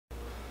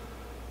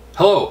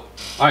Hello,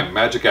 I'm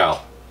Magic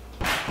Al.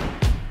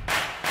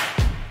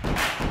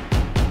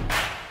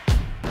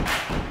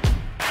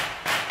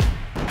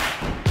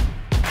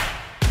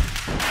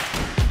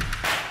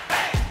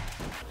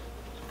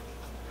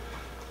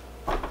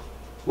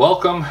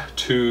 Welcome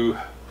to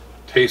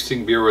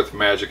Tasting Beer with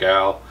Magic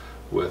Al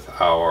with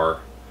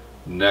our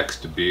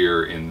next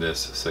beer in this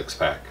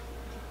six-pack.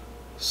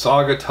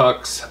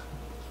 Saugatuck's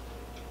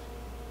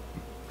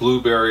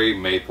Blueberry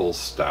Maple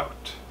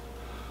Stout.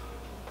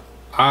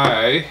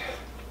 I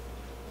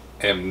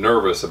am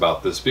nervous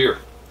about this beer.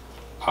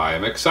 I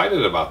am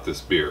excited about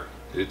this beer.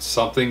 It's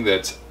something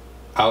that's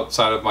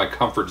outside of my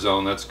comfort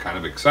zone that's kind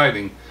of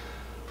exciting,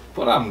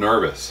 but I'm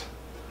nervous.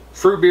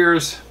 Fruit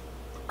beers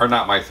are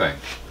not my thing.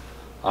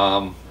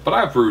 But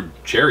I've brewed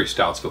cherry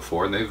stouts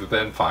before and they've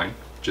been fine.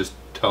 Just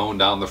tone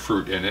down the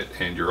fruit in it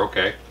and you're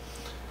okay.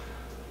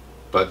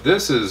 But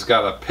this has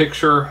got a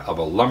picture of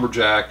a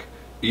lumberjack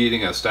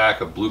eating a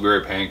stack of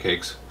blueberry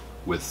pancakes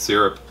with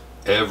syrup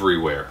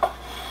everywhere.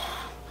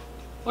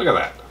 Look at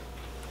that.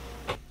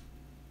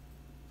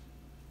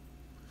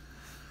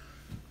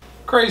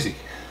 Crazy.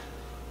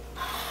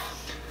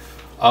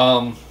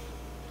 I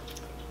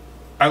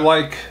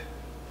like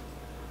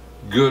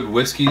good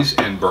whiskeys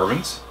and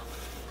bourbons.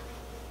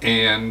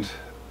 And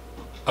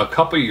a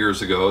couple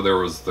years ago, there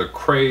was the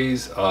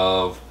craze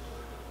of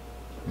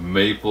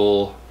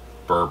maple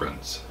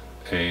bourbons,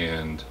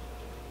 and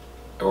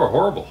they were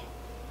horrible.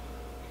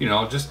 You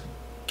know, just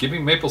give me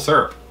maple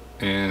syrup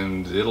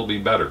and it'll be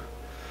better.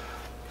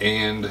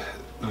 And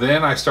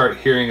then I started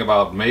hearing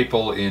about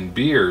maple in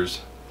beers,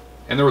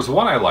 and there was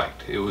one I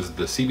liked. It was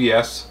the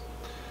CBS,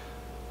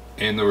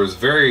 and there was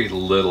very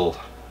little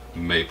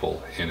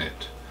maple in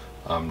it,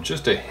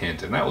 just a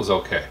hint, and that was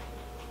okay.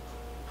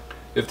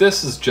 If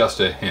this is just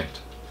a hint,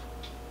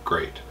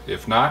 great.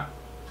 If not,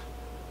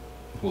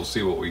 we'll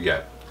see what we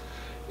get.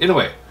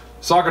 Anyway,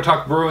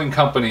 Saugatuck Brewing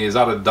Company is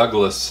out of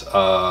Douglas,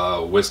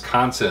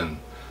 Wisconsin.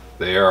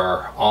 They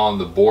are on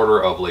the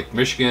border of Lake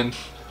Michigan.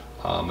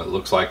 It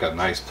looks like a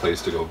nice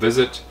place to go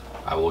visit.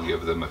 I will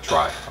give them a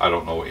try. I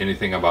don't know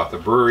anything about the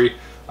brewery.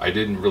 I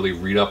didn't really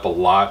read up a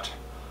lot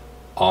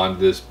on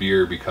this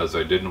beer because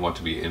I didn't want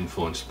to be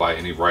influenced by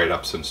any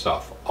write-ups and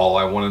stuff. All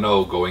I want to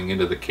know going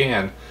into the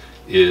can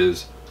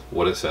is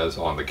what it says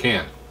on the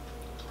can.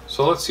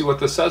 So let's see what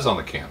this says on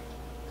the can.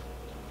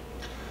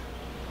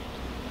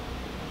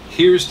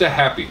 Here's to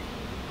happy.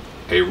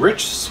 A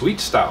rich, sweet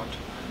stout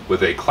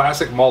with a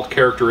classic malt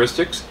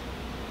characteristics.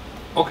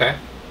 Okay,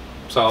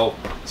 so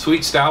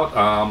sweet stout.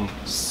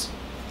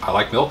 I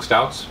like milk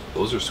stouts.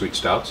 Those are sweet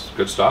stouts.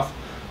 Good stuff.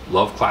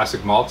 Love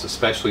classic malts,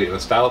 especially in a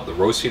stout. The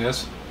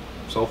roastiness,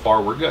 so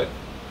far we're good.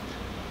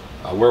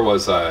 Where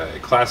was a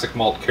classic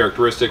malt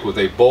characteristic with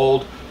a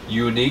bold,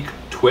 unique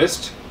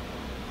twist?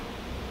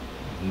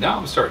 Now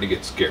I'm starting to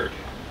get scared.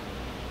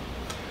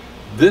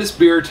 This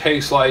beer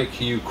tastes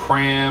like you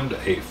crammed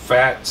a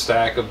fat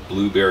stack of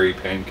blueberry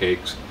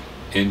pancakes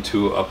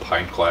into a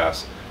pint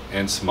glass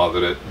and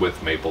smothered it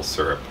with maple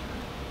syrup.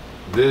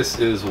 This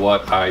is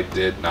what I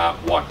did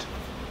not want.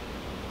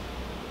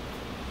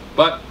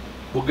 But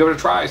we'll give it a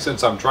try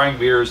since I'm trying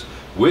beers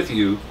with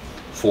you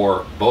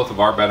for both of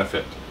our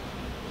benefit.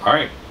 All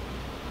right.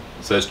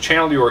 It says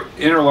channel your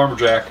inner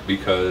lumberjack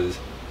because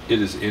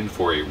it is in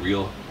for a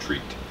real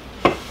treat.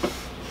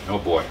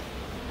 Oh boy.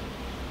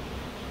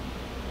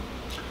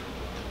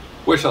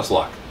 Wish us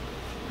luck.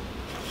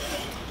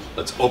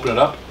 Let's open it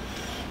up.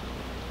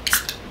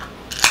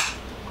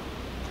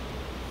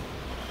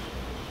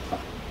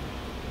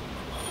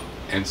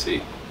 And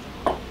see.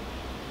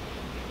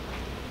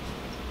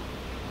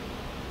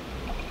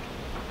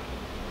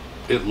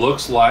 It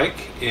looks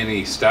like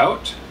any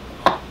stout.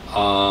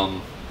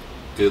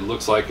 It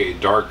looks like a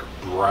dark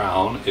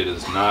brown. It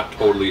is not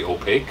totally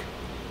opaque.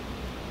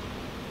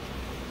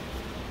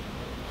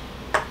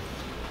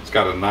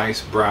 Got a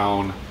nice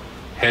brown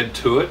head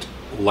to it,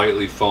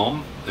 lightly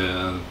foam.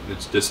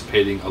 It's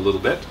dissipating a little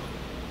bit.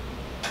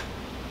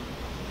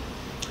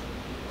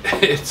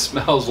 It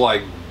smells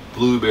like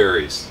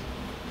blueberries.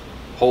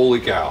 Holy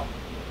cow.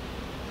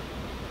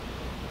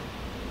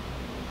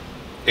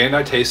 And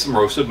I taste some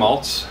roasted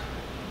malts.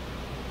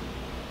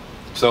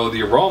 So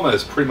the aroma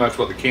is pretty much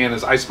what the can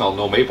is. I smell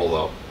no maple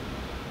though.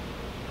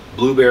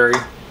 Blueberry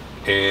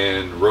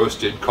and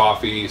roasted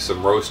coffee,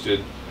 some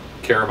roasted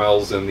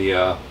caramels in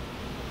the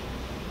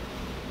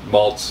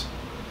malts.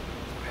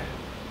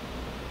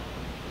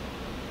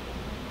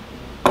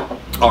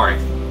 All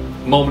right,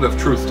 moment of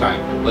truth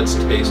time. Let's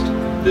taste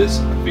this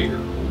beer.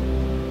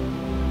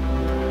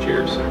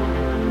 Cheers.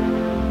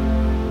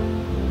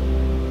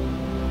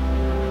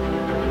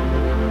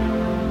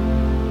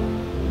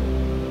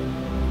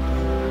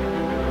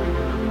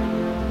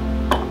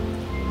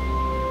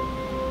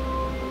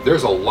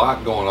 There's a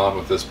lot going on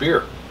with this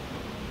beer.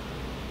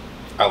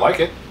 I like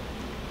it.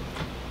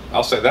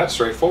 I'll say that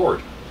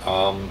straightforward.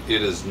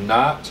 It is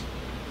not,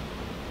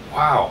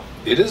 wow,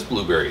 it is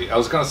blueberry. I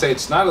was going to say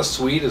it's not as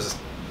sweet as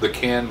the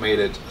can made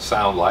it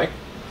sound like,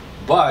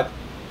 but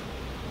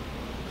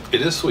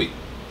it is sweet.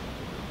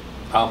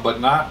 but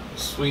not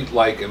sweet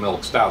like a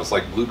milk stout. It's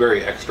like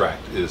blueberry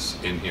extract is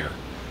in here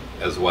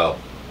as well.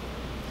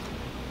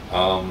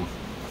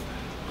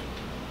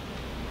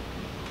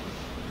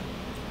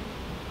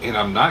 And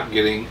I'm not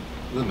getting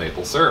the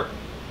maple syrup.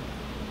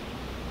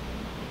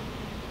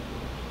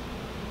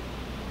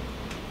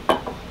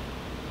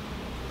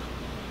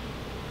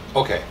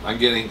 Okay, I'm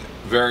getting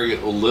very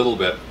little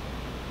bit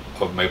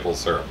of maple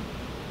syrup.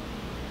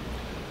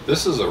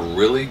 This is a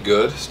really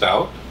good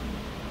stout.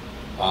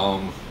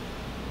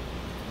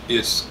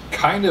 It's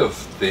kind of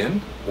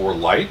thin or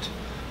light.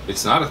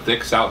 It's not a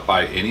thick stout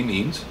by any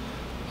means.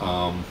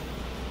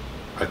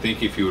 I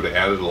think if you would have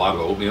added a lot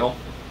of oatmeal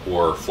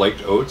or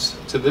flaked oats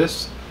to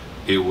this,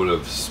 it would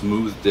have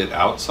smoothed it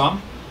out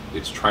some.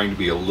 It's trying to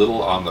be a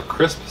little on the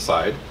crisp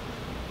side.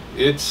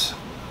 It's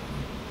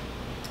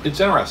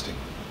interesting.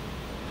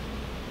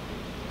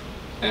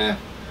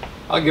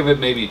 I'll give it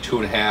maybe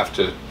 2.5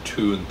 to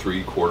 2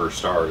 3/4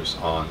 stars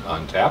on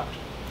Untappd.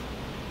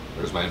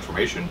 There's my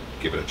information.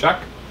 Give it a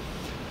check.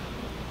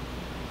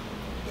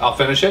 I'll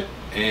finish it,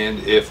 and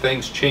if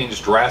things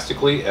change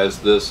drastically as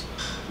this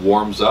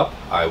warms up,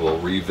 I will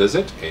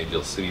revisit, and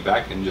you'll see me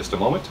back in just a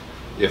moment.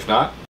 If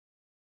not,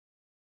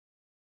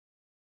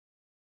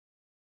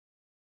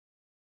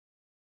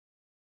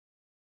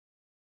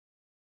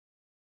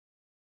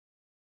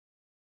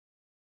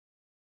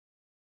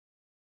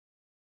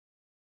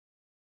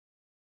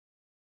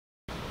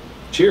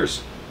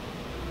 cheers.